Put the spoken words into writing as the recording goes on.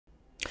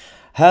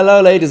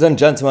Hello ladies and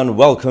gentlemen,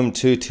 welcome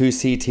to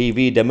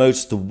 2CTV, the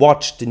most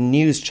watched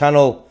news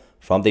channel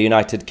from the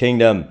United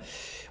Kingdom.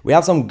 We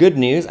have some good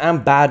news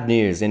and bad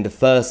news in the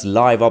first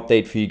live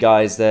update for you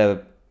guys.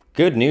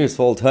 Good news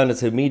for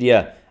alternative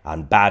media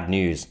and bad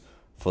news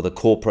for the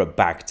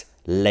corporate-backed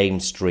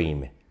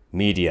lamestream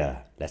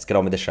media. Let's get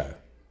on with the show.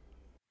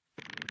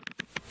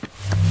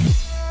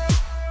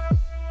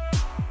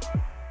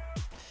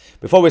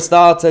 Before we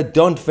start,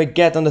 don't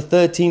forget on the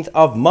 13th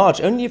of March,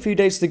 only a few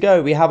days to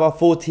go, we have our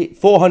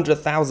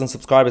 400,000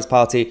 subscribers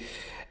party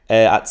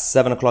at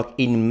 7 o'clock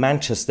in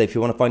Manchester. If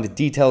you want to find the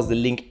details, the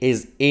link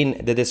is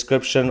in the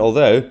description.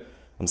 Although,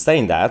 I'm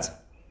saying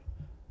that,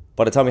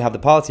 by the time we have the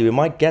party, we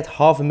might get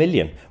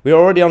 500,000. We're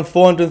already on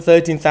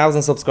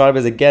 413,000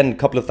 subscribers. Again, a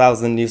couple of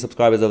thousand new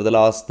subscribers over the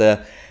last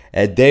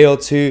day or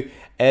two.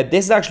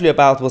 This is actually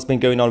about what's been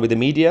going on with the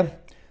media.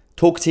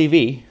 Talk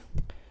TV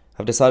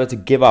have decided to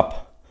give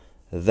up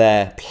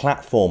their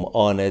platform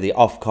on the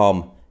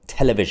Ofcom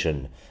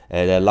television,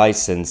 their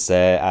license,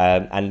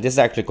 and this is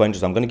actually quite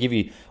interesting. I'm going to give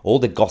you all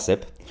the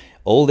gossip,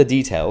 all the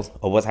details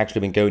of what's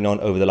actually been going on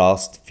over the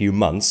last few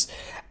months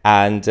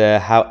and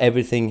how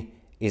everything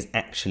is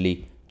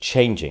actually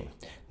changing.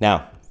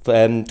 Now,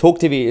 Talk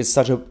TV is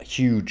such a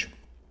huge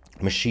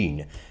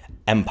machine,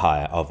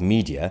 empire of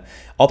media,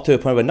 up to a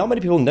point where not many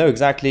people know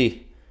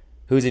exactly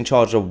who's in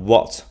charge of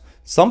what.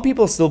 Some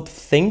people still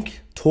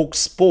think Talk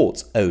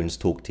Sports owns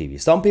Talk TV.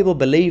 Some people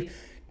believe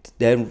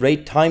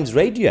Times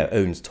Radio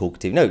owns Talk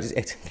TV. No,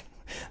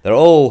 they're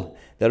all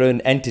their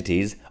own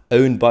entities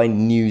owned by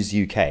News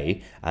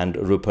UK and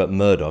Rupert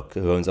Murdoch,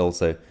 who owns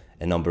also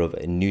a number of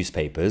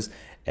newspapers.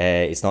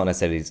 It's not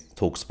necessarily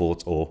Talk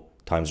Sports or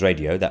Times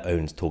Radio that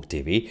owns Talk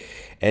TV.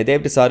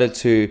 They've decided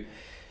to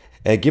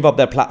give up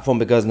their platform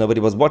because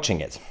nobody was watching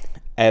it.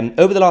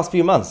 Over the last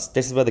few months,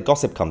 this is where the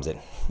gossip comes in.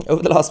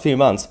 Over the last few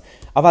months,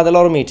 I've had a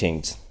lot of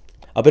meetings.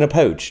 I've been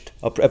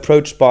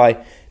approached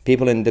by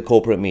people in the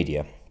corporate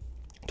media,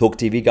 Talk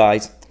TV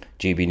guys,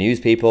 GB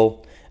News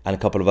people, and a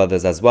couple of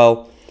others as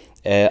well,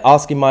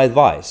 asking my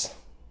advice.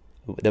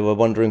 They were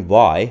wondering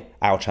why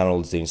our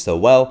channel is doing so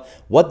well,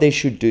 what they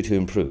should do to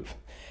improve.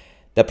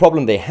 The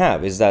problem they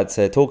have is that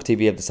Talk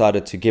TV have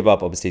decided to give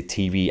up, obviously,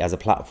 TV as a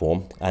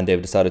platform, and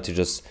they've decided to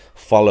just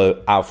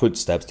follow our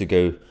footsteps to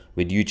go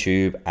with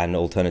YouTube and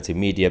alternative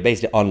media,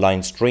 basically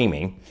online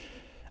streaming.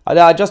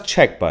 I just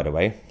checked, by the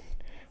way.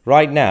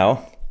 Right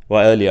now,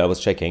 well, earlier I was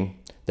checking,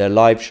 their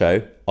live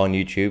show on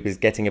YouTube is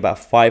getting about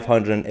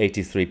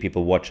 583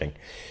 people watching.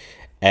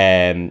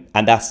 And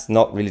that's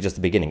not really just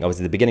the beginning.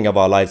 Obviously, the beginning of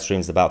our live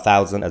stream is about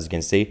 1,000, as you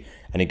can see,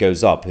 and it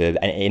goes up. And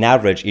in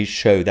average, each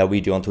show that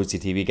we do on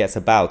 2CTV gets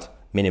about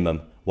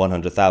minimum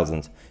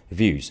 100,000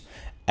 views.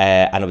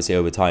 And obviously,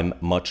 over time,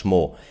 much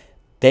more.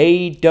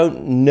 They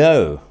don't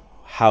know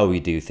how we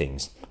do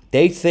things.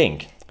 They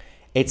think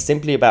it's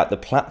simply about the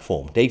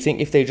platform. They think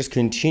if they just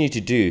continue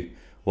to do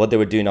what they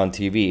were doing on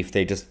TV, if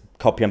they just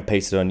copy and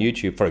paste it on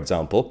YouTube, for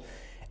example,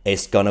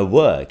 it's gonna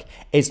work.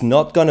 It's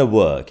not gonna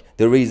work.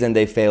 The reason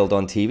they failed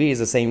on TV is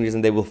the same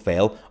reason they will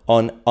fail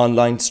on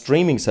online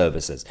streaming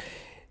services.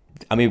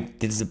 I mean,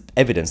 this is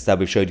evidence that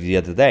we showed you the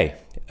other day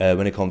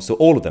when it comes to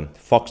all of them.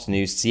 Fox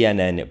News,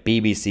 CNN,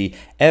 BBC,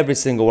 every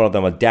single one of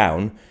them are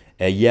down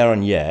year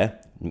on year,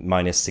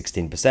 minus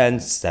 16%,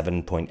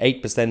 7.8%,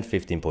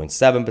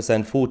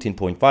 15.7%,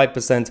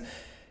 14.5%.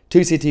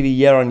 2CTV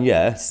year on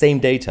year, same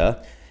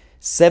data,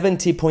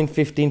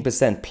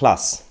 70.15%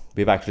 plus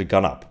we've actually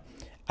gone up.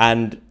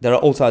 And there are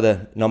also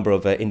other number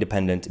of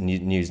independent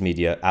news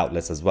media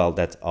outlets as well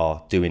that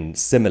are doing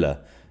similar.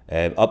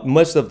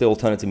 Most of the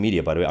alternative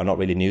media, by the way, are not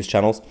really news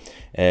channels.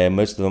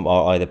 Most of them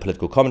are either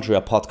political commentary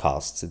or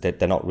podcasts.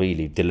 They're not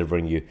really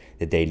delivering you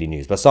the daily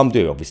news, but some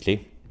do,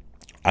 obviously.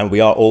 And we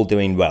are all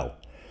doing well.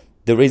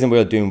 The reason we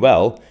are doing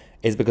well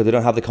is because they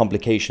don't have the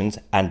complications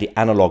and the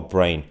analog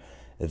brain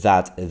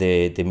that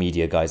the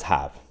media guys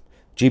have.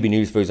 GB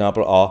News, for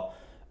example, are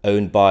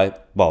owned by,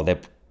 well, they're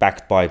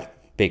backed by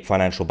big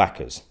financial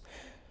backers.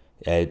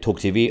 Talk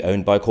TV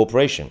owned by a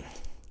corporation.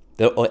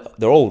 They're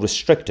all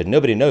restricted.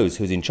 Nobody knows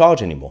who's in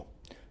charge anymore.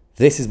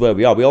 This is where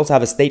we are. We also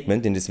have a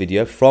statement in this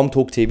video from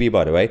Talk TV,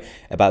 by the way,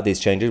 about these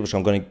changes, which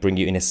I'm going to bring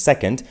you in a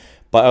second.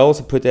 But I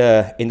also put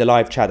in the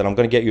live chat, and I'm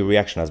going to get your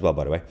reaction as well,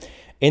 by the way.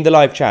 In the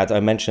live chat, I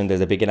mentioned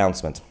there's a big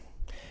announcement.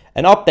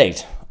 An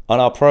update on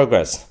our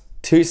progress.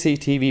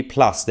 2CTV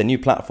Plus, the new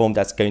platform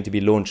that's going to be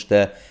launched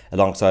there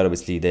alongside,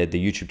 obviously, the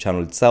YouTube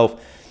channel itself.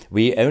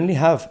 We only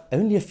have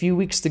a few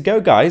weeks to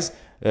go, guys,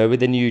 with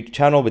the new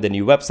channel, with the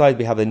new website.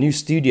 We have a new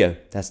studio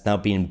that's now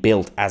being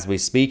built as we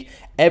speak.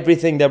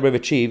 Everything that we've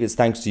achieved is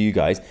thanks to you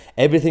guys.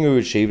 Everything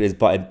we've achieved is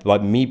by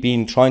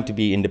me trying to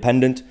be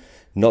independent,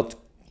 not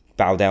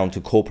bow down to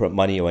corporate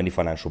money or any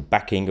financial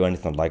backing or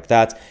anything like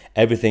that.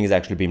 Everything is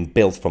actually being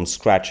built from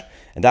scratch,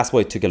 and that's why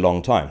it took a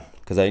long time.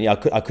 Because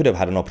I could have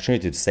had an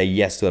opportunity to say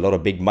yes to a lot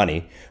of big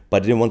money,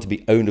 but I didn't want to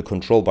be owned or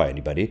controlled by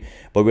anybody.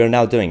 But we are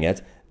now doing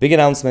it. Big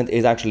announcement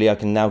is actually I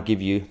can now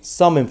give you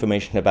some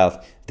information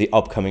about the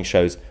upcoming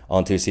shows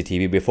on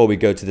 2CTV before we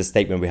go to the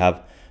statement we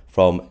have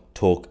from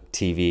Talk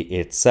TV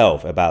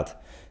itself about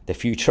the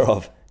future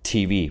of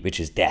TV, which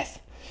is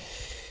death.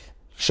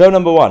 Show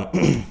number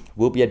 1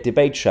 will be a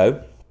debate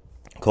show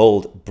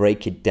called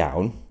Break It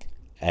Down.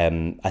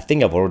 I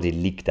think I've already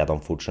leaked that,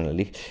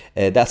 unfortunately.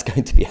 That's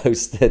going to be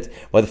hosted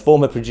by the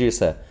former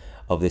producer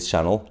of this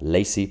channel,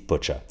 Lacey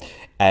Butcher.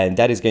 And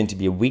that is going to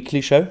be a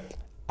weekly show.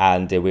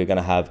 And we're going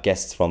to have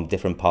guests from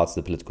different parts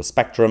of the political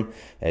spectrum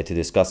to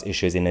discuss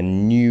issues in a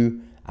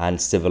new and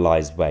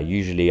civilized way.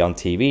 Usually on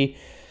TV,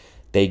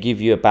 they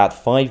give you about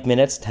 5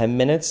 minutes, 10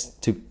 minutes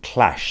to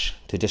clash,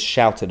 to just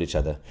shout at each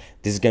other.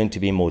 This is going to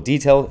be more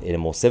detailed, in a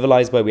more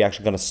civilized way. We're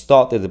actually going to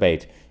start the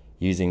debate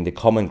using the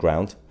common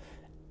ground,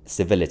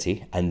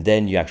 civility, and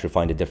then you actually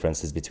find the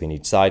differences between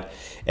each side.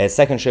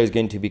 Second show is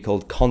going to be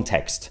called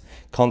Context.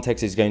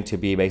 Context is going to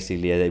be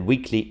basically a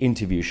weekly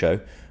interview show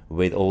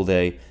with all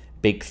the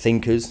big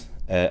thinkers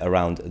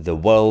around the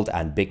world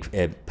and big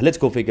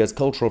political figures,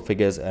 cultural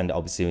figures, and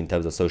obviously in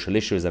terms of social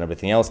issues and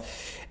everything else.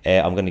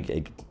 I'm going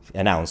to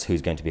announce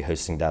who's going to be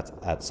hosting that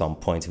at some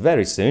point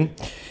very soon.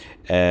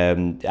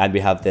 And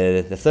we have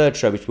the third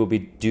show, which will be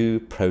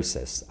Due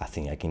Process. I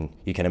think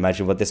you can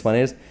imagine what this one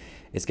is.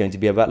 It's going to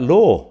be about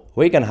law.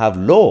 We're going to have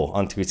law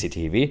on Twitty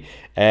TV.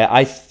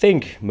 I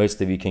think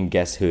most of you can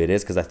guess who it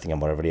is, because I think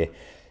I'm already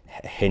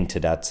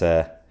hinted at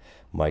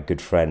my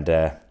good friend,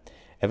 a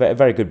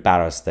very good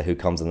barrister who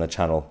comes on the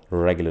channel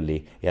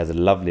regularly. He has a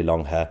lovely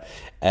long hair,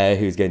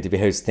 who's going to be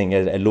hosting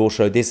a law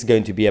show. This is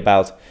going to be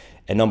about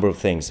a number of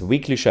things. A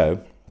weekly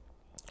show,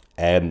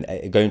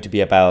 going to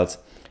be about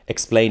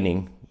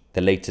explaining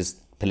the latest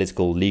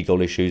political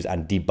legal issues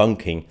and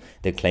debunking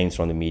the claims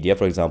from the media.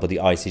 For example, the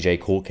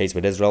ICJ court case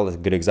with Israel is a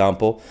good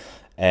example.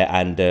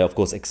 And of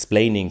course,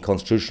 explaining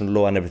constitutional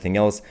law and everything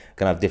else.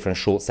 Gonna have different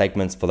short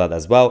segments for that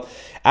as well.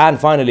 And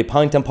finally,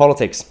 Pint and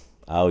Politics.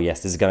 Oh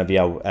yes, this is going to be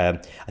our,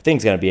 I think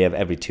it's going to be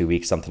every 2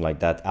 weeks, something like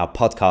that. Our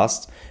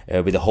podcast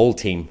with the whole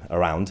team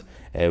around,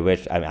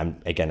 which,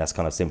 again, that's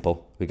kind of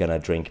simple. We're going to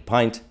drink a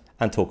pint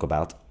and talk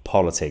about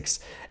politics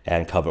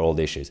and cover all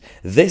the issues.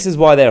 This is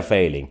why they're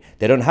failing.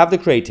 They don't have the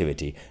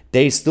creativity.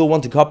 They still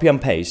want to copy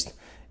and paste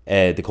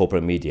the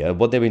corporate media,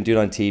 what they've been doing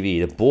on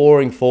TV, the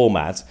boring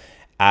format,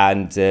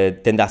 and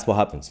then that's what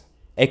happens.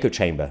 Echo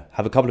chamber.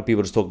 Have a couple of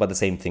people just talk about the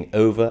same thing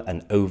over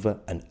and over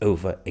and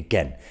over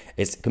again.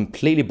 It's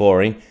completely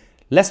boring.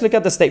 Let's look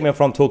at the statement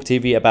from Talk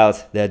TV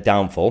about their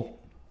downfall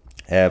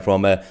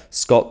from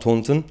Scott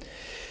Taunton,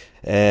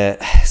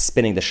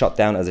 spinning the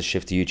shutdown as a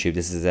shift to YouTube.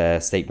 This is a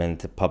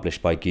statement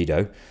published by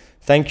Guido.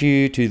 Thank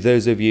you to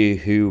those of you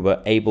who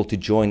were able to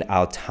join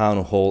our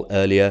town hall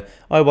earlier.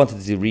 I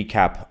wanted to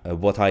recap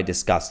what I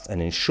discussed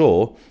and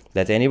ensure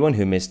that anyone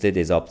who missed it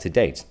is up to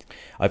date.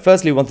 I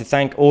firstly want to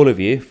thank all of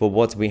you for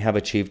what we have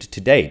achieved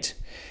to date.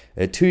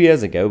 2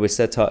 years ago, we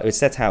set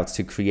out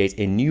to create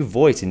a new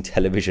voice in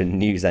television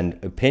news and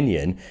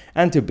opinion,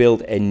 and to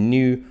build a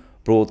new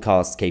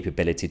broadcast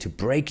capability to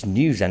break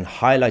news and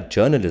highlight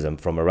journalism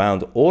from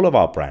around all of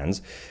our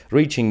brands,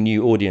 reaching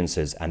new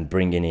audiences and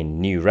bringing in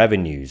new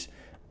revenues.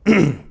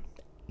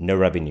 No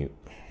revenue.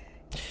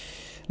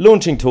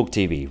 Launching Talk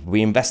TV,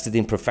 we invested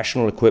in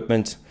professional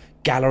equipment,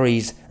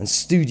 galleries and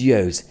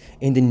studios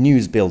in the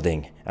news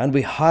building, and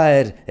we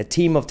hired a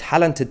team of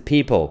talented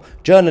people,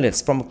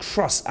 journalists from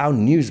across our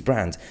news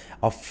brand,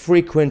 are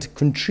frequent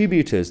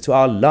contributors to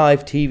our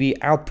live TV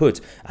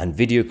output, and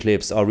video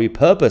clips are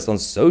repurposed on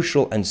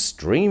social and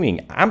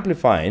streaming,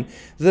 amplifying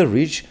the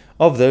reach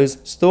of those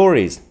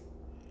stories.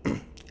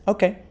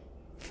 Okay.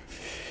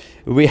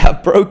 We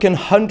have broken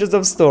hundreds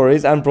of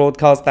stories and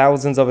broadcast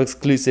thousands of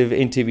exclusive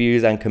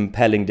interviews and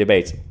compelling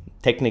debates.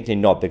 Technically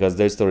not, because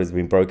those stories have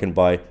been broken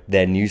by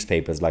their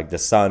newspapers like The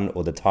Sun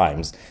or The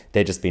Times.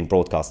 They've just been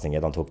broadcasting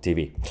it on Talk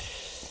TV.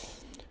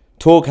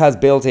 Talk has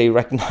built a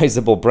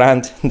recognizable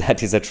brand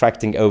that is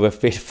attracting over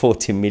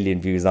 40 million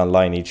views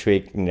online each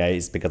week.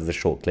 It's because of the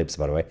short clips,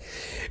 by the way.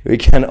 We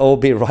can all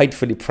be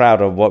rightfully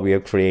proud of what we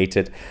have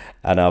created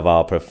and of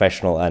our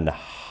professional and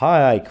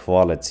high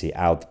quality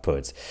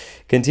output.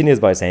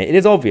 Continues by saying, it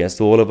is obvious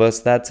to all of us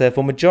that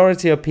for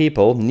majority of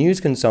people, news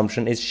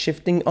consumption is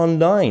shifting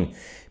online.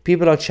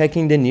 People are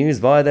checking the news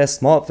via their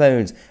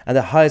smartphones, and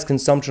the highest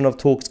consumption of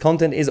Talk's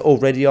content is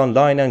already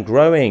online and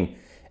growing.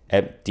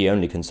 The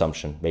only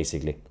consumption,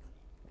 basically.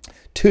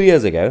 2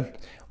 years ago,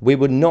 we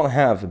would not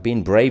have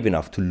been brave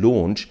enough to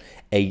launch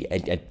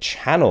a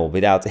channel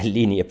without a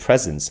linear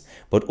presence,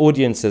 but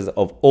audiences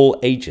of all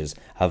ages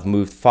have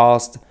moved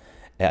fast,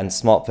 and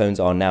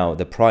smartphones are now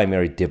the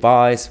primary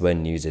device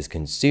when news is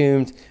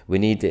consumed. We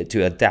need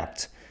to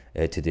adapt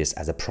to this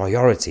as a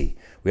priority.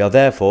 We are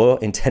therefore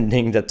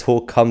intending that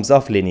Talk comes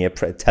off linear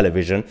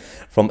television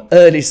from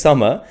early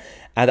summer,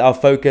 and our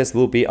focus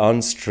will be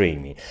on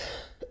streaming.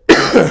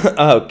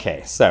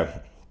 Okay, so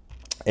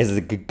this is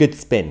a good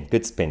spin,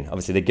 good spin.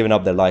 Obviously, they're giving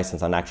up their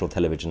license on actual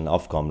television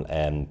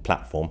Ofcom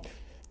platform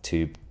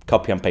to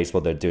copy and paste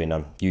what they're doing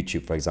on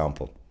YouTube, for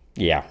example.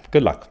 Yeah,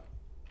 good luck.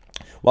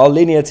 While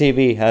linear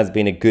TV has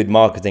been a good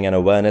marketing and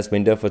awareness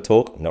window for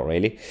talk, not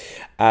really,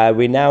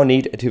 we now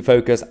need to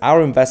focus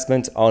our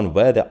investment on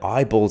where the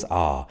eyeballs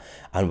are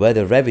and where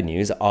the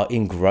revenues are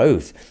in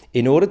growth.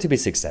 In order to be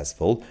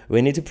successful,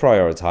 we need to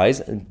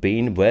prioritize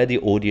being where the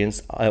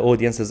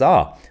audiences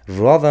are,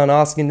 rather than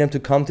asking them to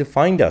come to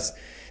find us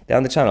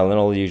down the channel and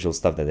all the usual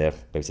stuff that they're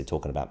basically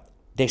talking about.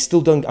 They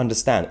still don't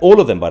understand. All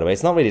of them, by the way.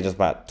 It's not really just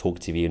about Talk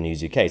TV or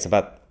News UK. It's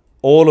about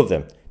all of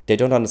them. They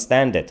don't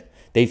understand it.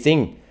 They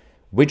think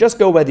we just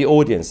go where the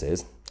audience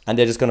is and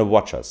they're just going to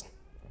watch us.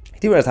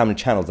 Do you realize how many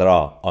channels there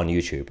are on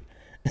YouTube?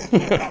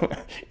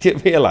 Do you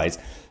realize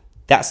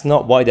that's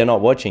not why they're not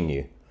watching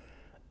you?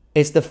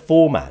 It's the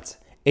format.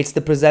 It's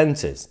the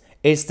presenters.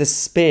 It's the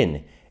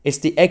spin. It's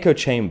the echo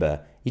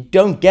chamber. You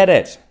don't get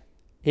it.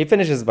 He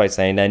finishes by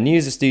saying that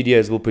news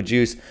studios will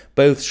produce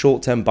both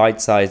short-term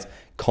bite-sized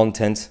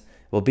content.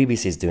 Well,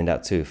 BBC is doing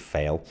that too,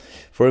 fail,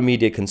 for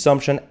immediate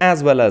consumption,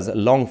 as well as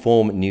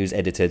long-form news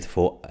edited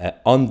for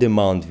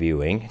on-demand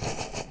viewing.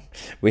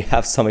 We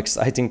have some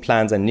exciting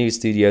plans, and news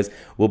studios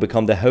will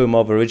become the home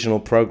of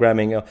original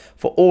programming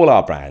for all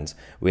our brands.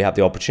 We have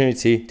the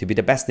opportunity to be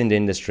the best in the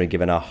industry,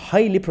 given our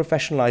highly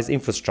professionalized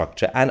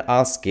infrastructure and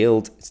our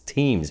skilled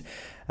teams,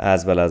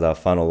 as well as our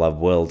funnel of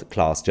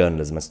world-class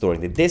journalism and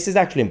storytelling. This is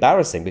actually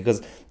embarrassing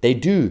because they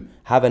do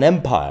have an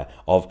empire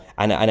of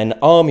and an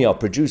army of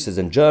producers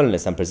and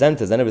journalists and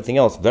presenters and everything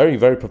else, very,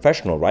 very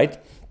professional,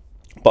 right?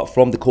 But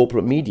from the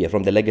corporate media,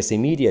 from the legacy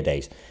media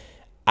days.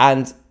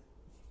 And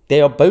they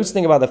are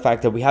boasting about the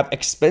fact that we have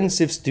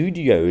expensive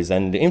studios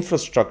and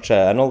infrastructure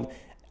and all,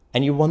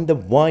 and you wonder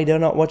why they're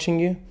not watching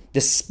you,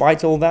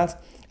 despite all that.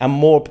 And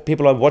more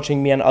people are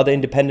watching me and other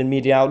independent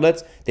media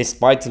outlets,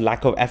 despite the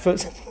lack of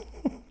effort.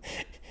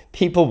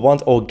 People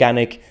want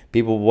organic,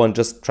 people want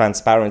just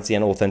transparency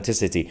and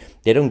authenticity.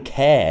 They don't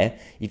care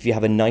if you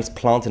have a nice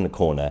plant in the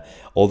corner.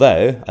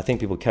 Although, I think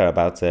people care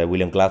about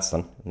William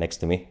Gladstone next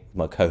to me,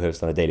 my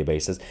co-host on a daily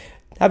basis.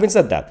 Having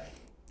said that,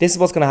 this is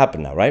what's going to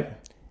happen now, right?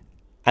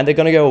 And they're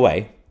going to go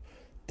away.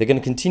 They're going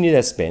to continue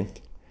their spin.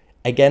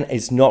 Again,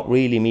 it's not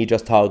really me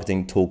just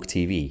targeting Talk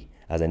TV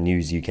as a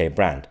News UK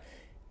brand.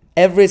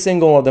 Every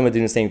single one of them are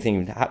doing the same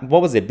thing.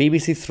 What was it?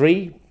 BBC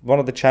Three, one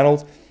of the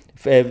channels,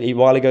 a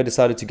while ago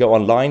decided to go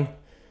online,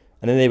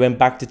 and then they went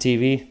back to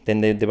TV,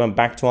 then they went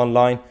back to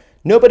online.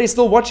 Nobody's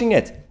still watching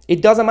it.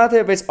 It doesn't matter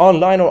if it's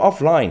online or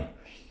offline.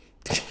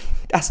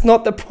 That's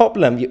not the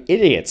problem, you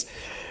idiots.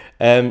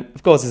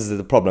 Of course, this is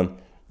the problem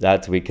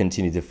that we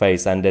continue to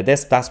face, and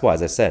that's why,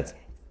 as I said,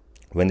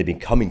 when they've been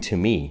coming to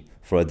me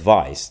for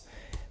advice,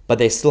 but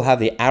they still have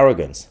the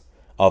arrogance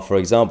of, for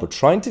example,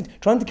 trying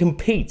to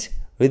compete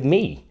with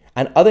me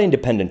and other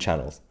independent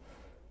channels.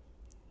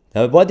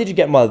 Now, why did you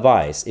get my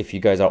advice if you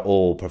guys are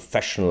all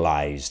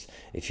professionalized,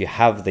 if you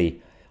have the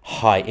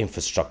high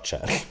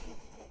infrastructure?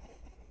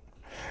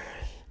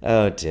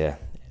 Oh dear,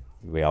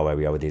 we are where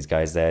we are with these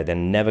guys. They're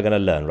never going to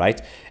learn,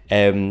 right?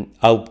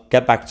 I'll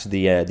get back to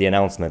the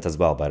announcement as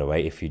well, by the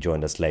way, if you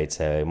joined us late.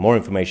 More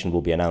information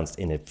will be announced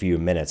in a few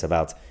minutes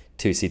about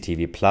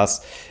 2CTV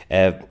Plus.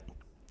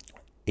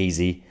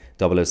 Easy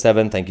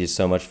 007, thank you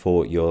so much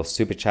for your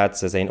super chats,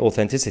 saying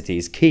authenticity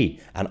is key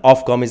and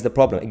Ofcom is the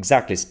problem.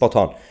 Exactly, spot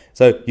on.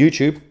 So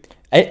YouTube,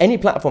 any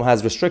platform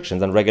has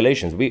restrictions and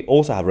regulations. We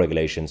also have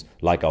regulations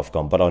like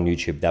Ofcom, but on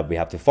YouTube that we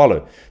have to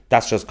follow.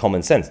 That's just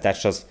common sense.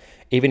 That's just,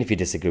 even if you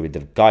disagree with the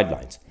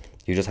guidelines,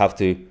 you just have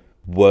to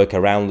work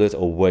around it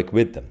or work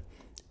with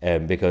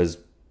them, because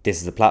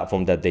this is a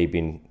platform that they've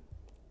been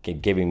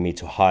giving me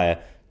to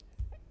hire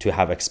to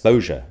have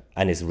exposure,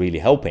 and it's really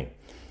helping.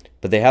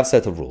 But they have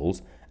set of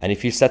rules. And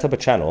if you set up a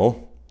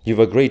channel, you've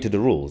agreed to the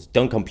rules.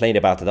 Don't complain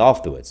about it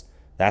afterwards.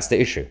 That's the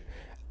issue.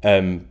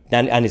 And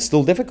it's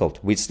still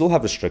difficult. We still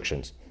have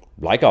restrictions,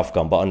 like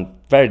Ofcom, but on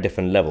very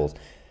different levels.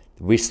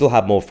 We still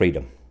have more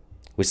freedom.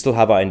 We still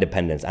have our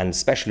independence. And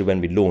especially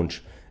when we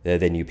launch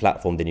the new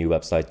platform, the new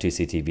website,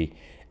 2CTV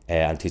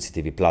and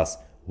 2CTV Plus,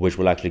 which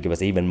will actually give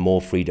us even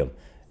more freedom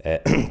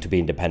to be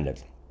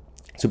independent.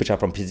 Super chat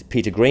from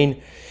Peter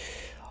Green.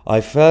 I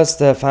first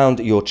found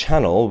your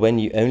channel when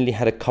you only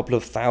had a couple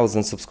of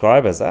thousand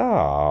subscribers.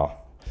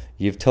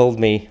 You've told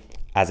me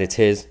as it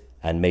is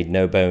and made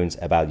no bones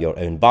about your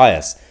own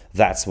bias.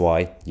 That's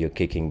why you're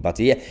kicking butt.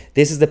 Yeah,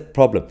 this is the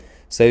problem.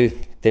 So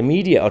the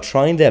media are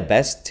trying their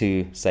best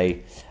to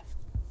say,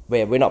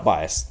 we're not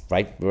biased,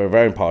 right? We're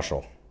very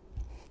impartial.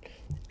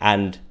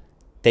 And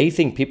they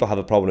think people have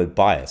a problem with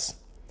bias.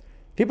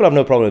 People have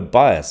no problem with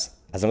bias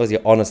as long as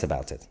you're honest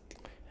about it.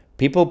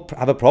 People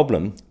have a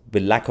problem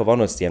with lack of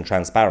honesty and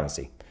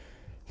transparency.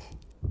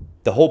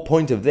 The whole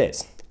point of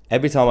this,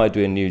 every time I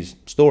do a news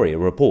story, a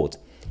report,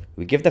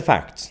 we give the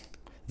facts,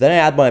 then I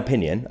add my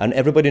opinion, and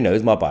everybody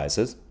knows my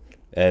biases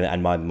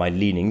and my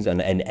leanings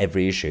on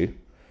every issue.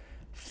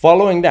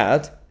 Following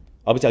that,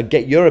 obviously I'll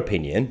get your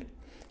opinion,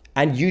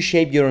 and you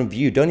shape your own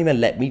view. Don't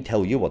even let me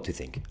tell you what to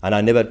think. And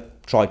I never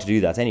try to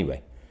do that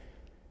anyway.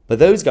 But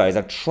those guys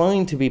are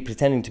trying to be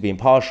pretending to be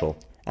impartial,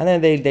 and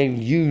then they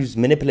use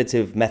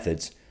manipulative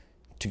methods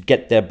to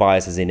get their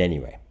biases in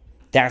anyway.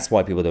 That's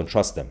why people don't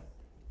trust them.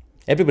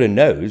 Everybody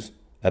knows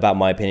about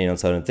my opinion on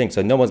certain things.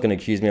 So no one's going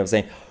to accuse me of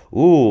saying,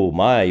 ooh,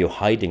 Maya, you're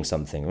hiding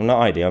something. I'm not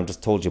hiding. I've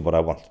just told you what I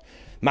want.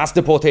 Mass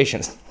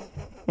deportations.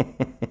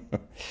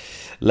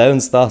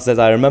 Lone Star says,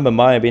 I remember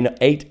Maya being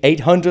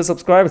 800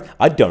 subscribers.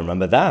 I don't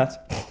remember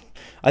that.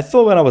 I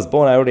thought when I was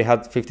born, I already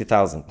had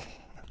 50,000.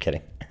 I'm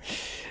kidding.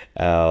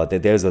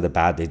 Those are the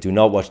bad days. Do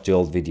not watch the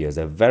old videos.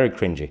 They're very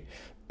cringy.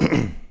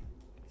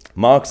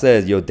 Mark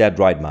says, you're dead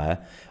right, Maya.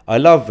 I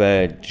love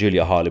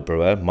Julia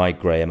Hartley-Brewer, Mike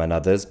Graham and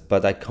others,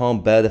 but I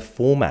can't bear the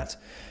format.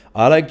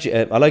 I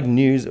like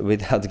news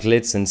without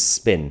glitz and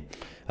spin.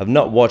 I've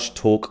not watched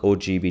Talk or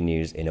GB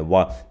News in a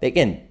while.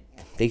 Again,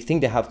 they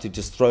think they have to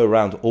just throw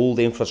around all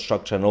the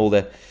infrastructure and all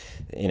the,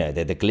 you know,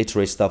 the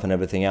glittery stuff and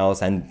everything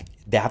else, and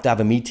they have to have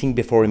a meeting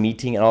before a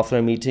meeting and after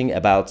a meeting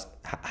about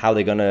how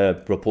they're going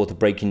to report the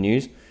breaking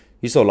news.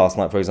 You saw last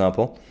night, for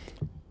example,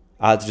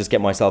 I had to just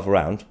get myself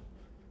around,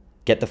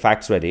 get the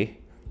facts ready,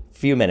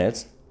 few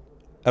minutes,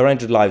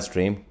 arrange a live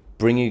stream,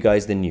 bring you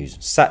guys the news,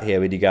 sat here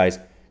with you guys,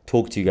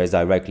 talk to you guys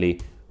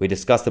directly. We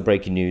discussed the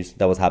breaking news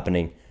that was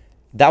happening.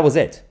 That was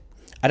it.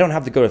 I don't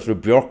have to go through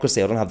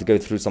bureaucracy. I don't have to go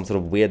through some sort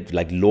of weird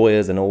like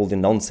lawyers and all the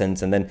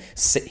nonsense and then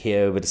sit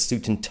here with a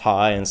suit and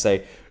tie and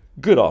say,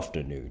 good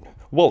afternoon,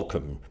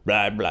 welcome,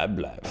 blah, blah,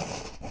 blah.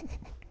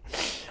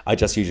 I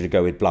just usually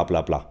go with blah,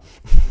 blah, blah.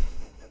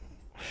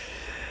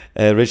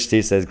 Rich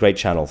T says, great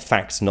channel,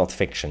 facts, not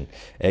fiction.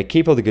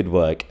 Keep all the good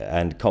work,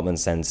 and common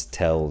sense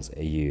tells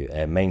you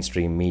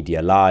mainstream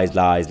media lies,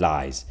 lies,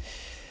 lies.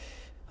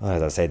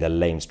 As I say, the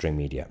lamestream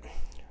media.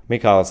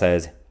 Mikhail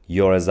says,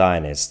 you're a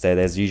Zionist.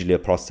 There's usually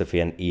apostrophe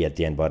and E at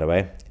the end, by the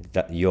way.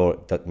 That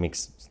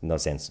makes no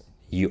sense.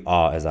 You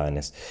are a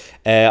Zionist.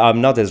 I'm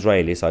not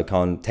Israeli, so I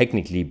can't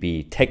technically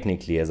be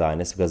a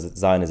Zionist, because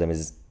Zionism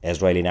is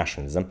Israeli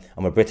nationalism.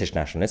 I'm a British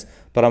nationalist,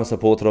 but I'm a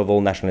supporter of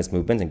all nationalist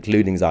movements,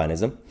 including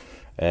Zionism,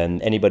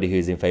 and anybody who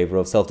is in favor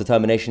of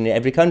self-determination in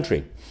every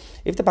country.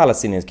 If the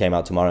Palestinians came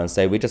out tomorrow and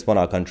say, we just want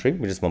our country,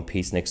 we just want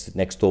peace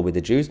next door with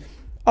the Jews,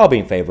 I'll be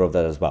in favor of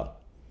that as well.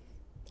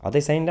 Are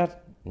they saying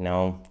that?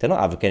 No, they're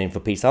not advocating for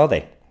peace, are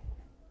they?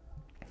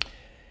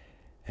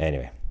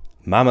 Anyway,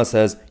 Mama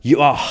says, you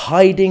are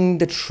hiding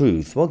the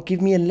truth. Well,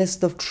 give me a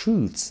list of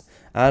truths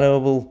and I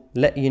will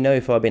let you know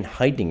if I've been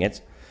hiding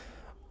it,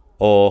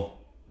 or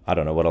I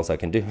don't know what else I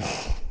can do.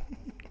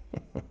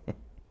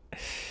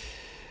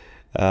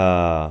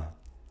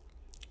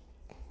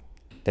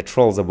 The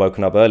trolls have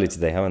woken up early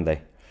today, haven't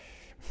they?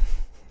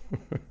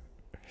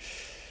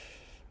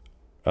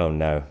 Oh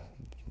no,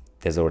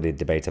 there's already a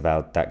debate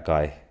about that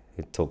guy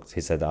who talked.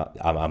 He said,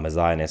 I'm a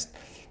Zionist.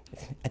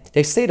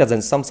 They say that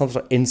as some sort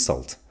of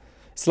insult.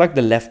 It's like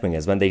the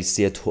left-wingers when they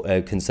see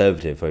a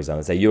conservative, for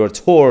example, say, you're a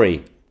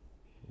Tory.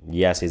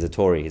 Yes, he's a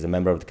Tory. He's a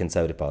member of the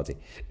Conservative Party.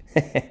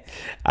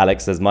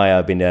 Alex says, Maya,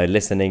 I've been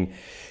listening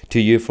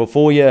to you for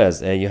 4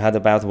 years. You had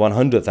about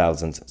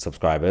 100,000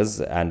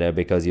 subscribers, and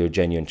because you're a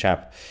genuine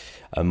chap,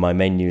 my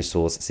main news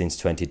source since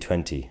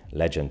 2020.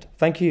 Legend.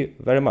 Thank you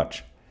very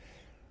much.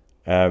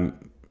 You're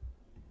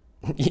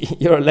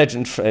a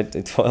legend,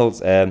 Fred. Well,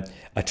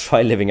 I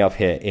try living up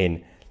here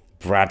in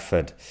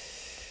Bradford.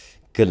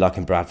 Good luck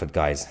in Bradford,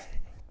 guys.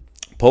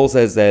 Paul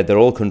says they're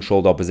all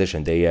controlled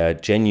opposition. They are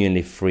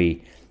genuinely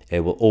free. It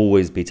will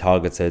always be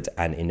targeted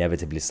and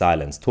inevitably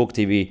silenced. Talk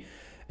TV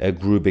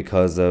grew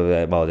because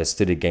of, well, they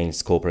stood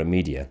against corporate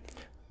media.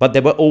 But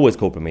they were always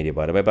corporate media,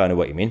 by the way, but I know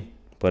what you mean.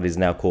 But it's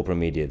now corporate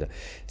media.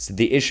 So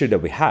the issue that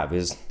we have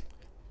is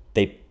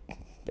they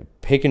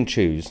pick and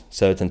choose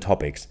certain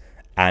topics.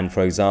 And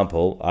for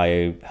example,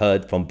 I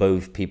heard from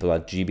both people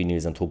at GB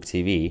News and Talk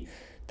TV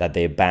that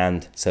they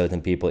banned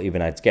certain people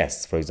even as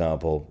guests. For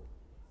example,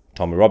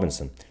 Tommy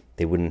Robinson.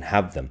 They wouldn't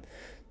have them.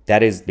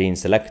 That is being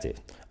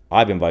selective.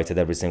 I've invited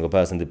every single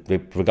person,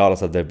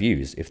 regardless of their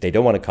views. If they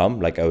don't want to come,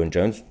 like Owen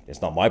Jones,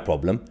 it's not my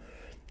problem.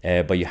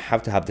 But you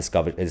have to have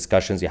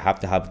discussions. You have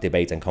to have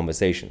debate and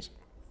conversations.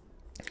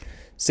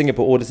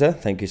 Singapore Auditor,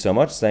 thank you so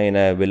much, saying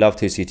we love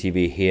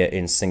 2CTV here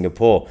in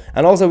Singapore.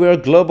 And also we're a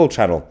global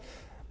channel.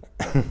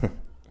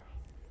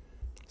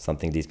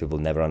 Something these people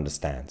never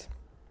understand.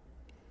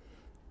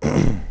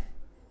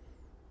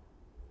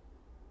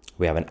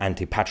 We have an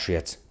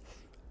anti-patriot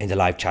in the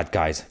live chat,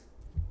 guys.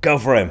 Go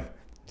for him.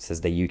 It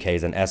says the UK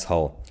is an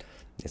S-hole.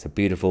 It's a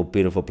beautiful,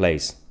 beautiful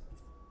place.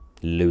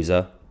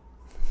 Loser.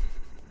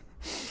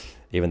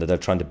 Even though they're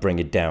trying to bring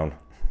it down.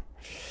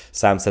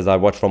 Sam says, I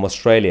watch from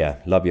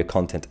Australia. Love your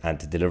content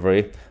and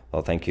delivery.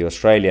 Well, thank you,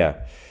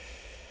 Australia.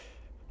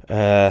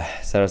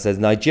 Sarah says,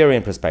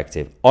 Nigerian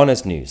perspective.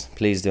 Honest news.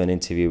 Please do an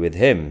interview with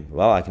him.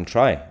 Well, I can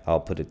try. I'll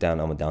put it down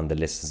on the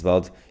list as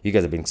well. You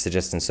guys have been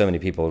suggesting so many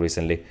people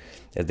recently.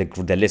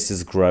 The list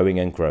is growing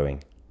and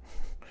growing.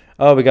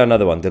 Oh, we got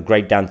another one. The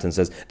Great Danton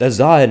says, the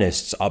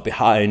Zionists are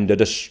behind the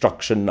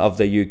destruction of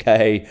the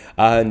UK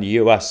and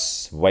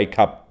US. Wake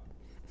up.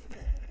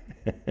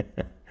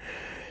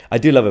 I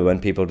do love it when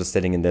people are just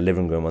sitting in their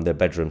living room or their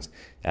bedrooms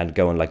and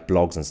go on like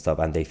blogs and stuff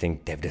and they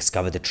think they've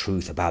discovered the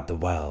truth about the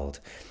world.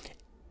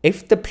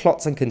 If the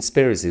plots and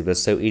conspiracies were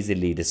so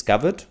easily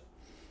discovered,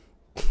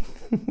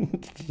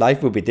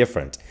 life would be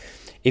different.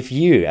 If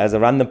you, as a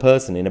random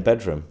person in a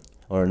bedroom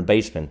or in a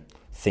basement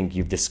think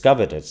you've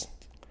discovered it.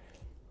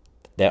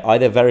 They're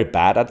either very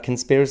bad at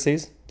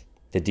conspiracies,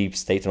 the deep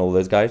state and all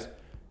those guys,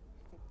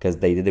 because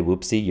they did a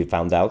whoopsie, you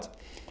found out,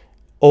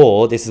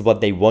 or this is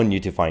what they want you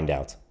to find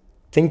out.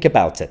 Think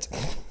about it.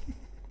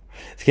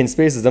 The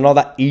conspiracies are not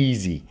that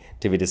easy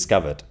to be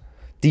discovered.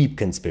 Deep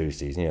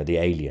conspiracies, you know, the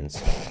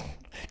aliens.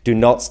 Do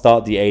not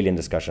start the alien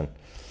discussion.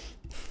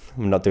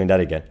 I'm not doing that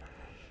again.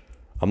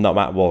 I'm not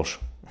Matt Walsh.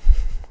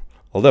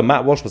 Although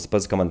Matt Walsh was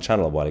supposed to come on the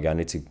channel a while ago. I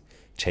need to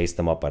chase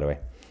them up, by the way,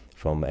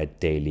 from a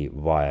Daily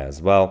Wire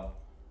as well.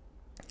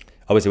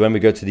 Obviously, when we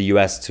go to the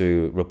US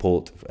to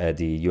report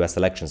the US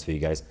elections for you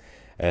guys,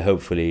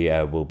 hopefully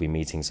we'll be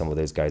meeting some of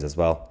those guys as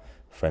well.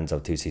 Friends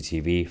of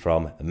 2CTV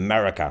from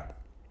America.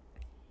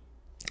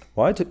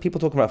 Why are people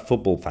talking about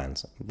football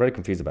fans? I'm very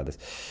confused about this.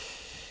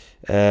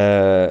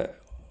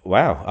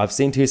 Wow, I've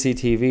seen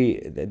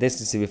 2CTV.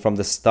 This is from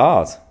the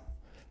start.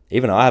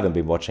 Even I haven't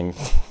been watching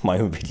my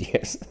own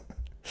videos.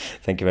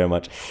 Thank you very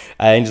much.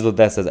 Angel of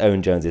Death says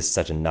Owen Jones is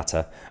such a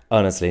nutter.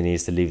 Honestly, he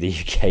needs to leave the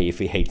UK if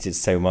he hates it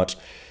so much.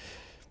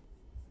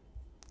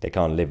 They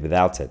can't live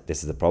without it.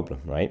 This is the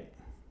problem, right?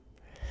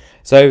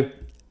 So,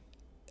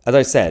 as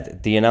I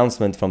said, the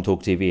announcement from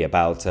Talk TV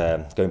about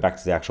going back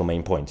to the actual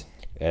main point,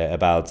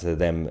 about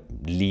them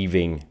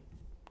leaving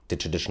the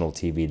traditional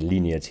TV,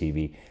 linear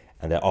TV,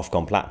 and their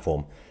Ofcom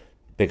platform,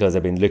 because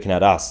they've been looking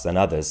at us and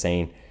others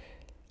saying,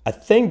 I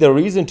think the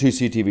reason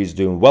 2CTV is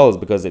doing well is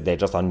because they're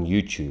just on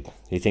YouTube.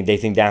 They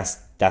think that's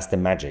the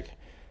magic.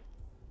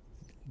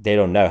 They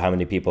don't know how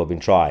many people have been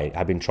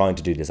trying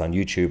to do this on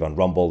YouTube, on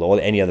Rumble,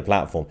 or any other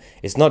platform.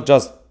 It's not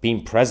just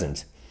being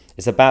present.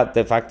 It's about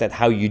the fact that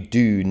how you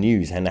do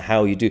news and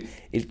how you do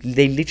it.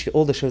 They literally,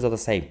 all the shows are the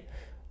same.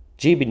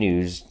 GB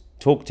News,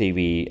 Talk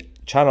TV,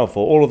 Channel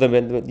 4, all of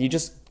them. You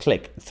just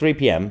click 3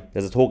 p.m.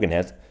 There's a talking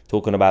head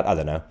talking about, I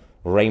don't know,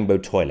 rainbow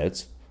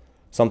toilets,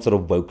 some sort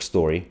of woke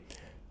story.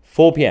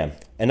 4 p.m.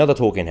 another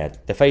talking head.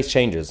 The face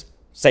changes,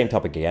 same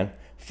topic again.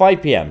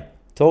 5 p.m.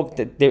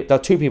 There are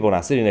two people now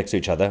sitting next to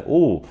each other.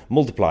 Ooh,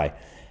 multiply.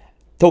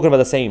 Talking about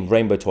the same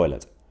rainbow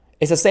toilet.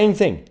 It's the same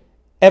thing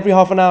every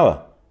half an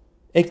hour.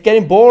 It's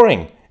getting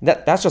boring.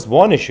 That's just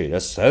one issue.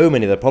 There's so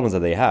many of the problems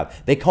that they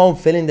have. They can't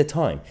fill in the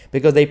time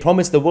because they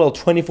promise the world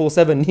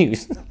 24/7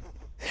 news.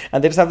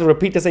 And they just have to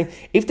repeat the same.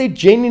 If they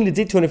genuinely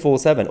did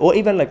 24/7, or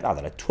even like, I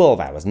don't know, 12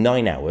 hours,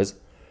 9 hours,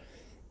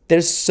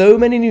 there's so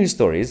many news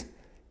stories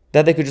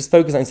that they could just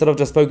focus on, instead of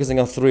just focusing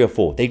on 3 or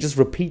 4. They just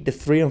repeat the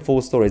 3 and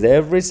 4 stories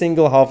every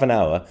single half an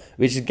hour,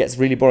 which gets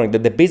really boring.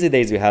 The busy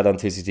days we had on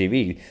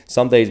 2CTV,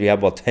 some days we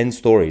have, 10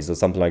 stories or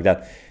something like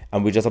that,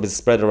 and we just have it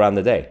spread around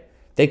the day.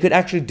 They could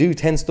actually do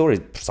 10 stories,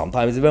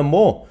 sometimes even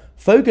more.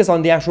 Focus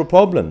on the actual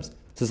problems,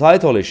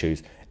 societal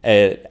issues,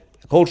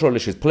 cultural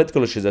issues,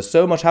 political issues. There's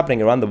so much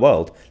happening around the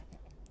world,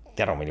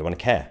 they don't really want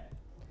to care.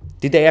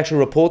 Did they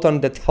actually report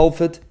on the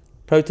Telford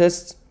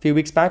protests a few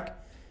weeks back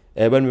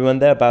when we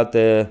went there about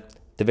the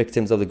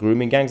victims of the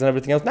grooming gangs and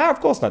everything else? No, of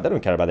course not. They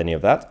don't care about any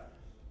of that.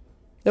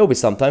 There will be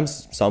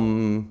sometimes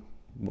some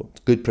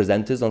good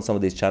presenters on some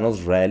of these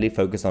channels, rarely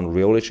focus on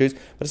real issues,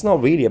 but it's not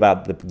really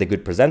about the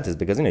good presenters,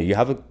 because you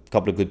have a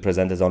couple of good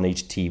presenters on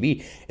each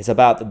TV. It's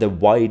about the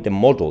wider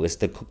model. It's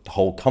the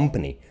whole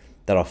company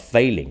that are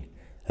failing.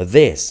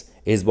 This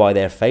is why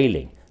they're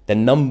failing. The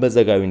numbers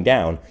are going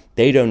down.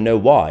 They don't know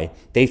why.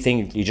 They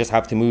think you just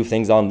have to move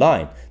things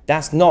online.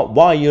 That's not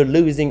why you're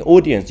losing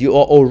audience. You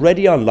are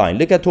already online.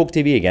 Look at Talk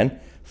TV again.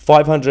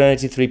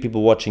 583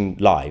 people watching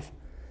live.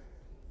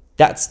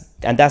 That's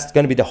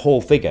going to be the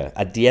whole figure.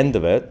 At the end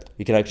of it,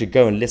 you can actually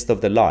go and list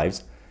of the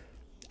lives.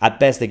 At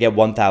best, they get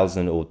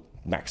 1,000 or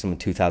maximum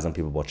 2,000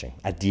 people watching.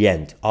 At the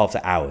end,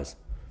 after hours.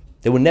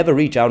 They will never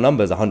reach our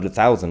numbers,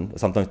 100,000,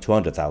 sometimes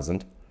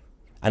 200,000.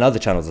 And other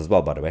channels as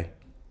well, by the way.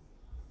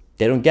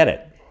 They don't get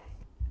it.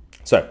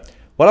 So,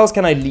 what else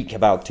can I leak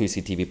about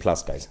 2CTV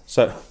Plus, guys?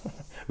 So,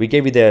 we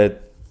gave you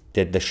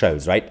the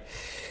shows, right?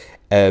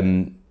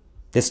 The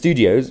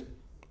studios.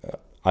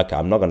 Okay,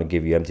 I'm not going to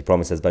give you empty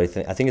promises, but I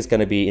think it's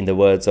going to be, in the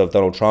words of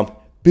Donald Trump,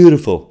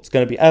 beautiful. It's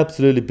going to be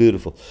absolutely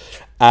beautiful.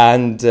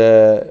 And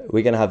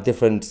we're going to have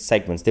different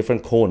segments,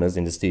 different corners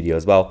in the studio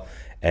as well.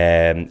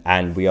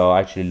 And we are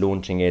actually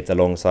launching it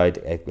alongside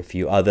a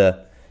few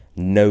other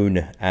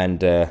known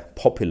and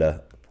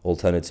popular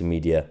alternative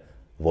media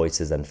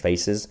voices and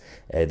faces.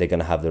 They're going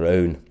to have their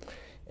own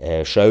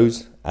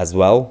shows as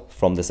well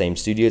from the same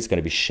studio. It's going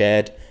to be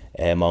shared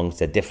amongst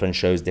the different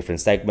shows, different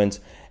segments.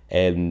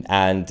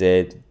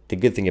 The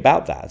good thing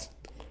about that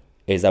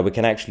is that we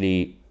can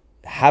actually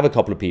have a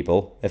couple of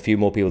people, a few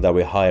more people that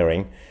we're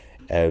hiring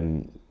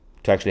to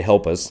actually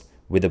help us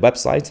with the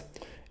website,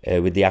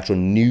 with the actual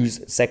news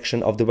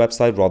section of the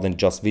website rather than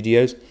just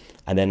videos,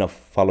 and then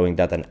following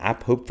that an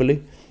app,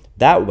 hopefully.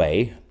 That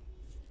way,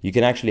 you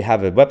can actually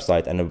have a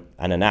website and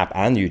an app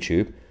and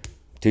YouTube,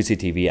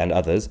 2CTV and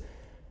others.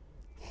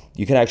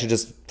 You can actually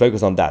just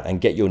focus on that and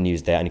get your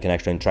news there, and you can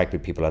actually interact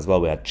with people as well.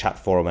 We have chat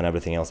forum and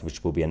everything else,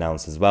 which will be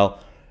announced as well.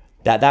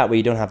 That way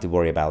you don't have to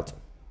worry about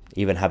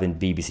even having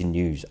BBC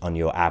News on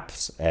your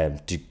apps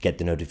to get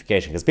the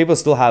notification, because people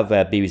still have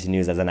BBC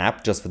News as an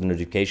app just for the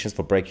notifications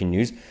for breaking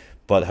news.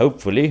 But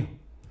hopefully,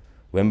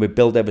 when we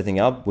build everything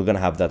up, we're going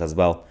to have that as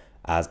well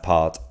as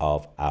part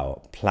of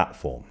our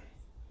platform.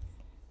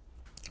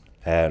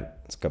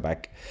 Let's go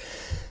back.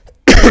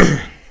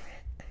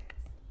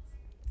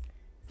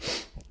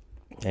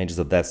 Angels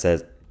of Death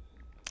says,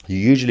 you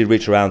usually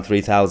reach around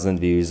 3,000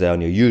 views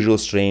on your usual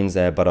streams,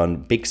 but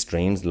on big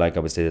streams, like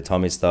obviously the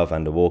Tommy stuff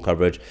and the war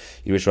coverage,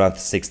 you reach around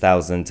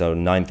 6,000 or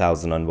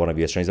 9,000 on one of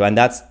your streams. And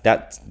that's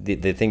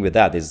the thing with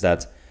that is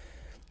that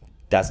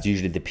that's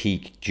usually the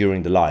peak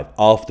during the live.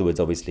 Afterwards,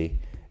 obviously,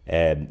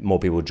 more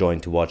people join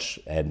to watch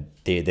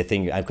the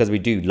thing, because we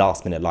do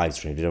last minute live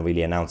streams. We don't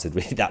really announce it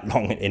really that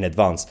long in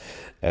advance,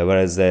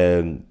 whereas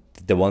the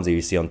ones that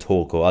you see on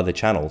Talk or other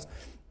channels,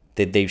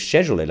 they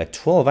schedule it like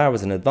 12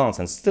 hours in advance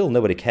and still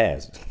nobody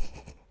cares.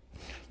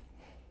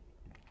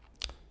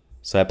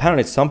 So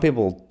apparently some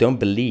people don't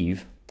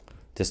believe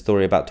the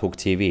story about Talk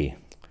TV.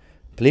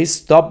 Please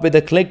stop with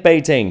the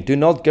clickbaiting. Do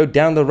not go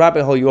down the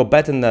rabbit hole. You are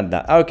better than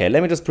that. Okay,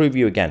 let me just prove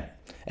you again.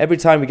 Every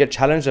time we get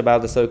challenged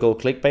about the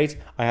so-called clickbait,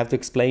 I have to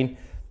explain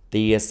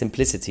the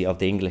simplicity of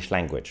the English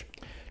language.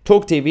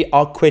 Talk TV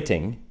are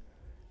quitting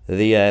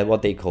the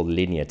what they call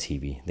linear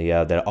TV,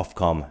 their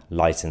Ofcom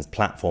licensed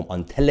platform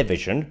on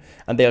television,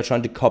 and they are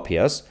trying to copy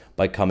us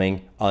by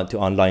coming to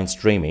online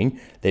streaming.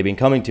 They've been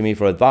coming to me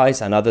for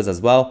advice, and others as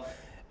well.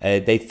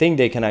 They think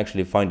they can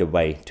actually find a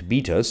way to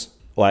beat us,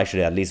 or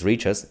actually at least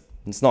reach us.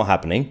 It's not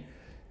happening.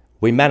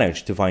 We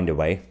managed to find a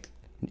way.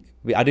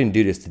 I didn't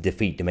do this to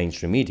defeat the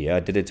mainstream media. I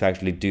did it to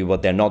actually do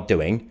what they're not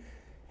doing.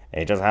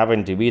 It just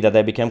happened to be that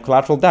they became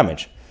collateral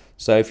damage.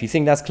 So if you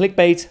think that's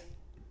clickbait,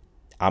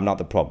 I'm not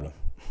the problem.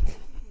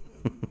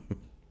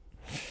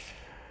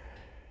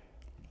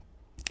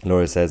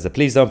 Laura says,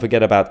 please don't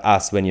forget about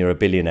us when you're a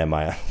billionaire,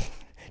 Maya.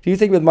 Do you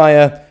think with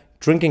my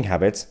drinking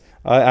habits,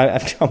 I'm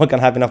not going to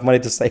have enough money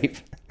to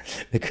save?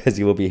 Because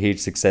you will be a huge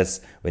success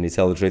when you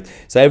tell the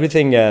truth. So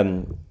everything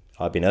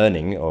I've been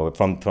earning, or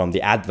from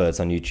the adverts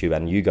on YouTube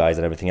and you guys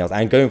and everything else,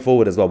 and going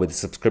forward as well with the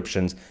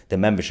subscriptions, the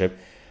membership,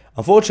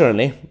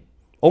 unfortunately,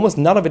 almost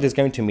none of it is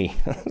going to me.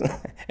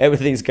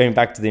 Everything is going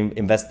back to the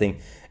investing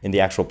in the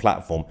actual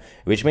platform,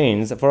 which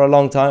means for a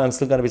long time, I'm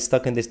still going to be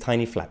stuck in this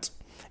tiny flat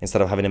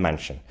instead of having a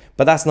mansion.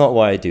 But that's not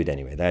why I do it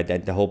anyway.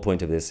 The whole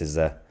point of this is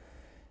to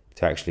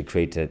actually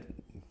create a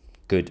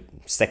good,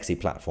 sexy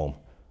platform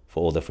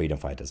for all the freedom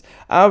fighters.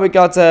 We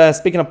got,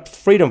 speaking of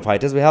freedom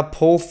fighters, we have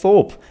Paul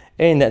Thorpe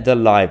in the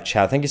live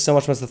chat. Thank you so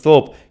much, Mr.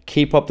 Thorpe.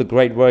 Keep up the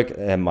great work.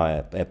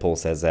 Paul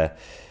says,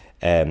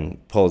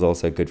 Paul's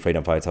also a good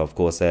freedom fighter, of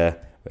course. We're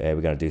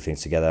going to do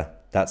things together.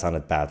 That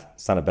sounded bad.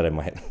 Sounded better in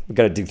my head. We're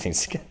going to do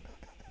things together.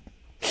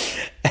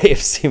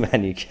 AFC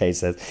Man UK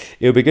says,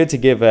 it would be good to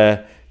give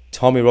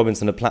Tommy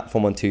Robinson a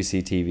platform on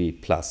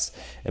 2CTV Plus,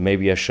 and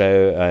maybe a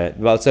show.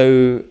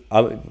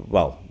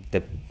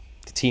 The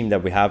team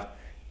that we have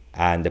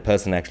and the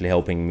person actually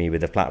helping me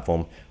with the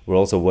platform, we're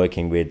also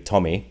working with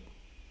Tommy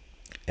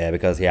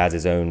because he has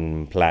his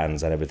own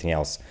plans and everything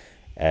else.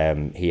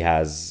 He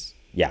has,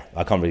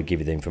 I can't really give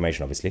you the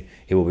information, obviously.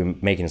 He will be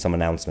making some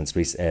announcements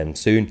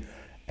soon.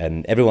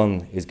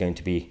 Everyone is going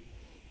to be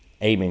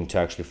aiming to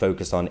actually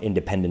focus on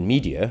independent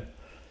media,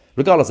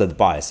 regardless of the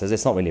biases.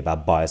 It's not really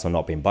about bias or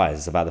not being biased.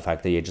 It's about the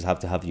fact that you just have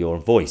to have your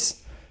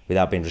voice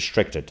without being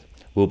restricted.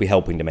 We'll be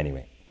helping them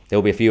anyway. There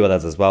will be a few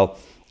others as well.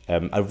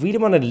 I really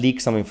want to leak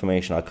some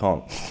information. I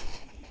can't.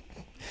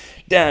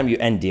 Damn you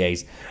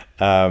NDAs.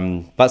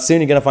 But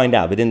soon you're going to find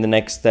out. Within the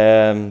next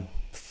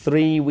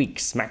 3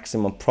 weeks,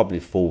 maximum, probably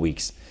 4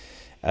 weeks.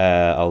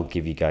 I'll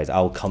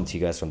come to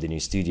you guys from the new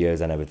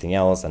studios and everything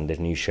else and the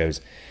new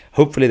shows.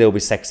 Hopefully they'll be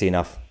sexy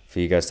enough for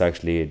you guys to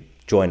actually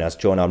join us,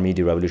 join our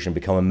media revolution,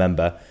 become a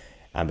member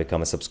and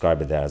become a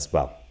subscriber there as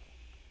well.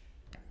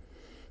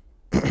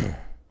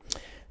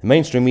 The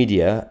mainstream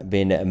media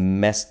been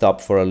messed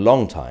up for a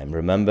long time.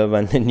 Remember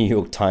when the New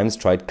York Times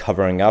tried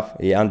covering up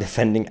and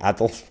defending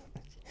Adolf?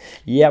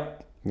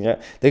 Yep.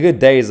 Yeah, the good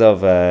days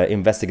of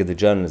investigative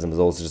journalism has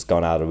also just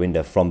gone out the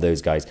window from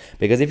those guys.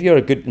 Because if you're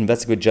a good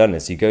investigative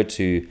journalist, you go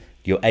to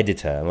your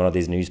editor in one of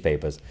these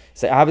newspapers,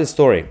 say, I have this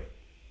story.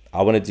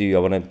 I want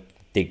to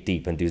dig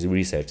deep and do some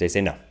research. They say,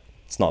 no,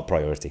 it's not a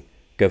priority.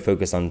 Go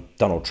focus on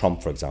Donald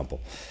Trump, for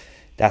example.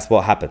 That's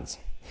what happens.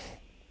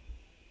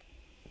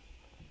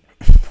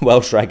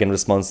 Welsh Dragon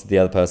responds to the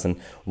other person,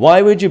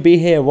 why would you be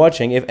here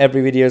watching if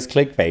every video is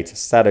clickbait?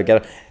 Sado,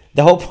 get it.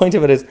 The whole point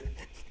of it is,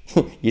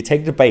 you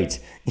take the bait,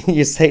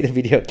 you say the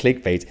video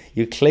clickbait,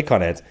 you click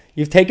on it,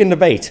 you've taken the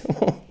bait,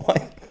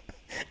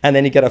 and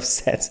then you get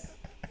upset.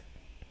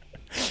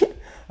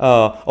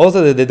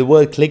 Also, the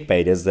word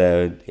clickbait is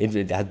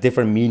it has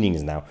different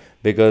meanings now,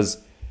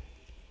 because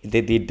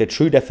the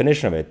true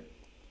definition of it,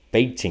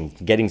 baiting,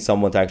 getting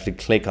someone to actually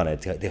click on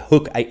it, the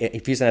hook,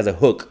 if you say it as a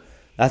hook,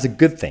 that's a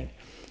good thing.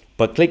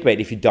 But clickbait,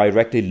 if you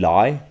directly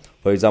lie,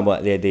 for example,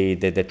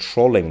 the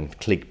trolling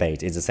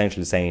clickbait is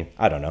essentially saying,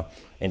 I don't know,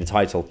 in the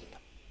title,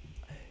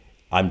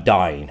 I'm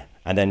dying.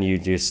 And then you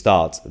just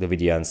start the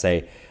video and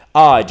say,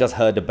 I just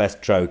heard the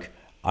best joke.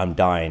 I'm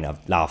dying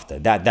of laughter.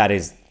 That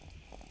is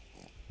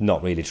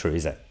not really true,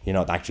 is it? You're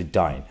not actually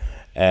dying.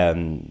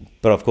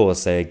 But of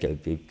course,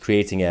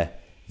 creating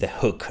the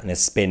hook and a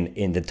spin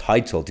in the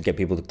title to get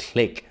people to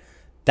click.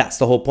 That's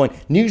the whole point.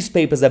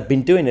 Newspapers have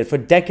been doing it for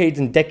decades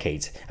and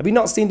decades. Have you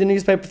not seen the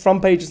newspaper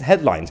front pages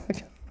headlines?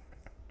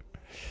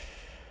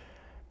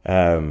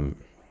 Marvin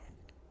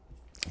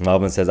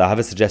says, I have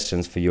a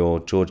suggestions for your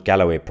George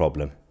Galloway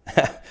problem.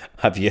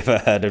 Have you ever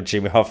heard of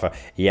Jimmy Hoffa?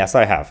 Yes,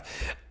 I have.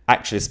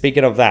 Actually,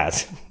 speaking of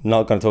that,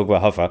 not going to talk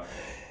about Hoffa.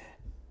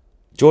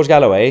 George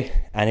Galloway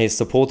and his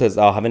supporters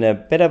are having a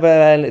bit of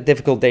a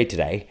difficult day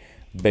today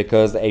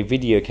because a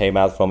video came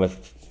out from a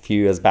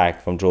few years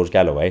back from George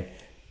Galloway.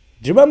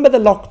 Do you remember the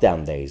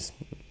lockdown days?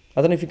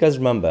 I don't know if you guys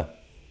remember.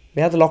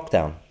 We had a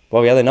lockdown.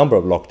 Well, we had a number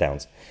of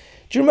lockdowns.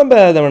 Do you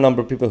remember there were a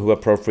number of people who were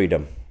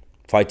pro-freedom,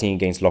 fighting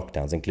against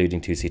lockdowns,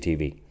 including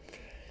 2CTV?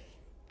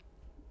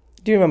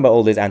 Do you remember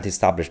all these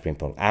anti-establishment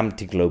people,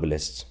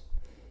 anti-globalists?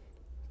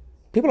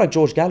 People like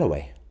George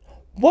Galloway.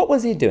 What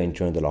was he doing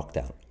during the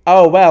lockdown?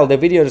 Oh, well, the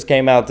video just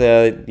came out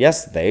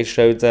yesterday,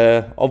 showed,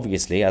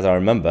 obviously, as I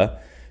remember,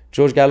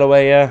 George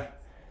Galloway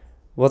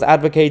was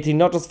advocating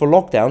not just for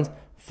lockdowns,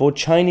 for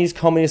Chinese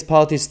Communist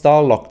Party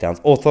style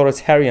lockdowns,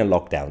 authoritarian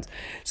lockdowns.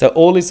 So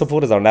all his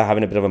supporters are now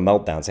having a bit of a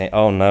meltdown, saying,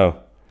 oh no,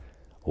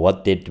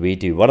 what did we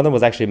do? One of them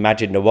was actually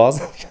Maajid Nawaz.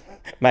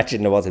 Maajid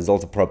Nawaz is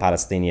also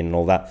pro-Palestinian and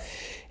all that.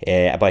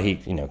 But he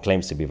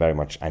claims to be very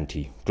much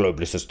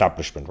anti-globalist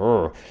establishment.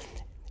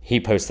 He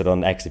posted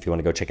on X, if you want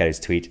to go check out his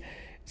tweet,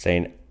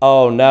 saying,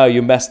 oh no,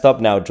 you messed up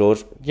now,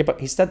 George. Yeah, but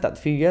he said that a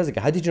few years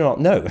ago. How did you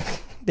not know?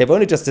 They've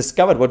only just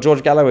discovered what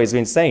George Galloway has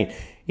been saying.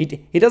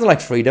 He doesn't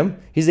like freedom.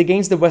 He's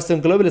against the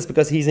Western globalists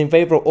because he's in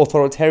favor of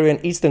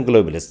authoritarian Eastern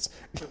globalists.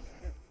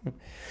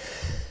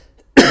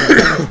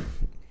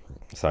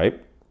 Sorry.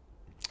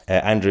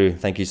 Andrew,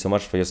 thank you so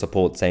much for your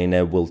support, saying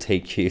we'll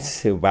take you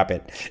to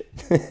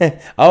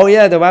Wabbit. Oh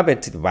yeah, the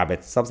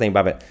Wabbit. Stop saying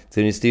Wabbit. To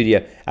the new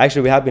studio.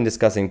 Actually, we have been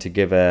discussing to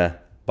give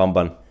Bun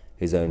Bun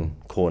his own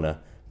corner.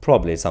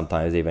 Probably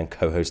sometimes even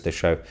co-host the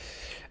show.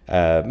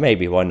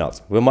 Maybe, why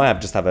not? We might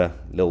just have a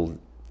little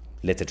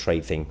litter tray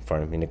thing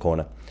for him in the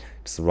corner.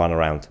 Just run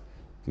around.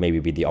 Maybe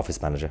be the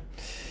office manager.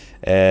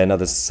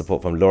 Another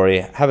support from Laurie.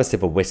 Have a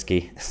sip of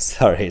whiskey.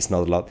 Sorry, it's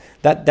not a lot.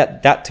 That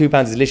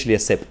 £2 is literally a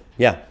sip.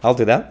 Yeah, I'll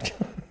do that.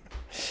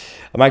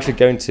 I'm actually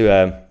going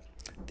to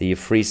the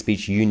Free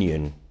Speech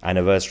Union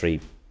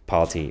anniversary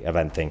party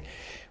event thing,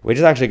 which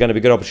is actually going to be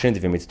a good opportunity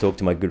for me to talk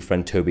to my good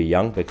friend Toby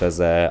Young, because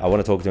I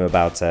want to talk to him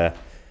about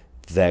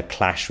the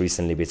clash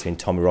recently between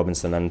Tommy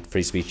Robinson and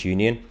Free Speech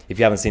Union. If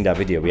you haven't seen that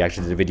video, we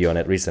actually did a video on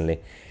it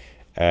recently.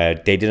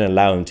 They didn't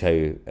allow him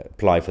to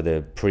apply for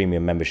the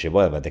premium membership,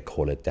 whatever they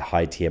call it, the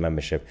high tier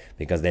membership,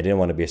 because they didn't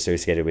want to be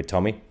associated with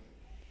Tommy,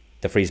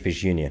 the Free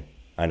Speech Union.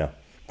 I know.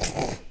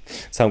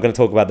 So I'm going to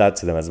talk about that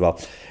to them as well.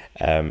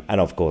 And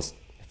of course,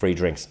 free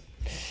drinks.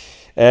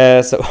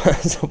 So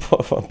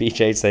support from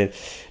BJ saying,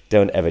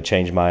 don't ever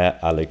change Maya.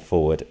 I look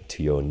forward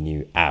to your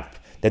new app.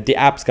 The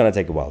app's going to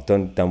take a while.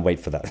 Don't wait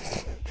for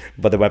that.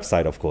 But the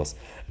website, of course.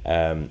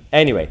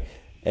 Anyway,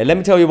 let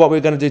me tell you what we're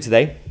going to do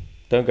today.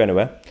 Don't go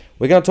anywhere.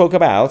 We're going to talk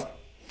about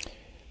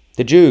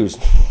the Jews.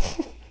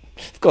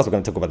 Of course we're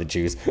going to talk about the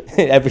Jews.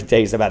 Every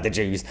day is about the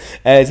Jews.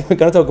 So we're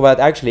going to talk about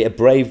actually a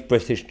brave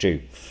British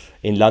Jew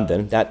in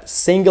London that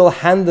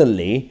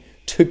single-handedly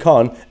took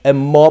on a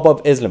mob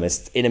of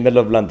Islamists in the middle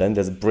of London.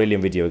 There's a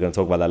brilliant video. We're going to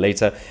talk about that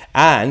later.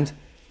 And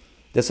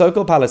the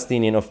so-called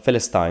Palestinian or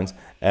Philistines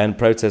and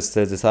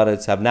protesters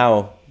decided to have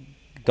now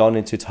gone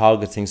into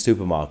targeting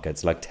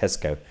supermarkets like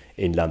Tesco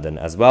in London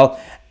as well.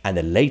 And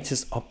the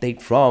latest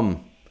update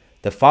from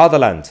the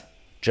fatherland,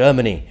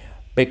 Germany,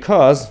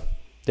 because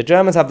the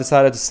Germans have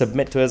decided to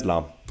submit to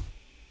Islam.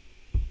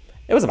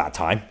 It was about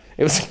time.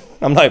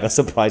 I'm not even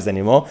surprised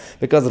anymore,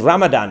 because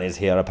Ramadan is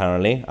here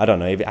apparently. I don't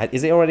know.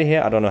 Is it already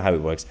here? I don't know how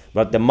it works.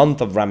 But the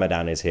month of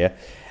Ramadan is here,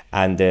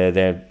 and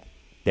they're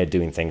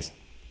doing things.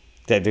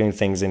 They're doing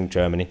things in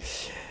Germany.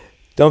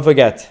 Don't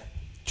forget,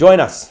 join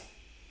us.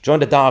 Join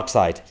the dark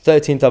side.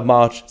 13th of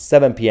March,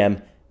 7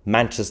 p.m,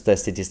 Manchester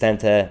City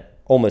Centre,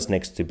 almost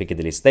next to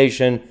Piccadilly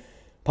Station.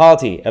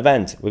 Party,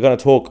 event. We're going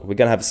to talk. We're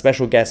going to have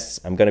special guests.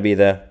 I'm going to be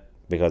there,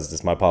 because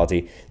it's my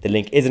party. The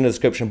link is in the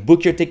description.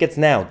 Book your tickets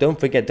now. Don't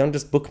forget, don't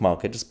just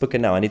bookmark it, just book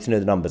it now. I need to know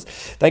the numbers.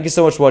 Thank you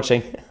so much for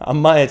watching.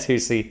 I'm Maya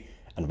Tusi,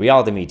 and we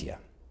are the media.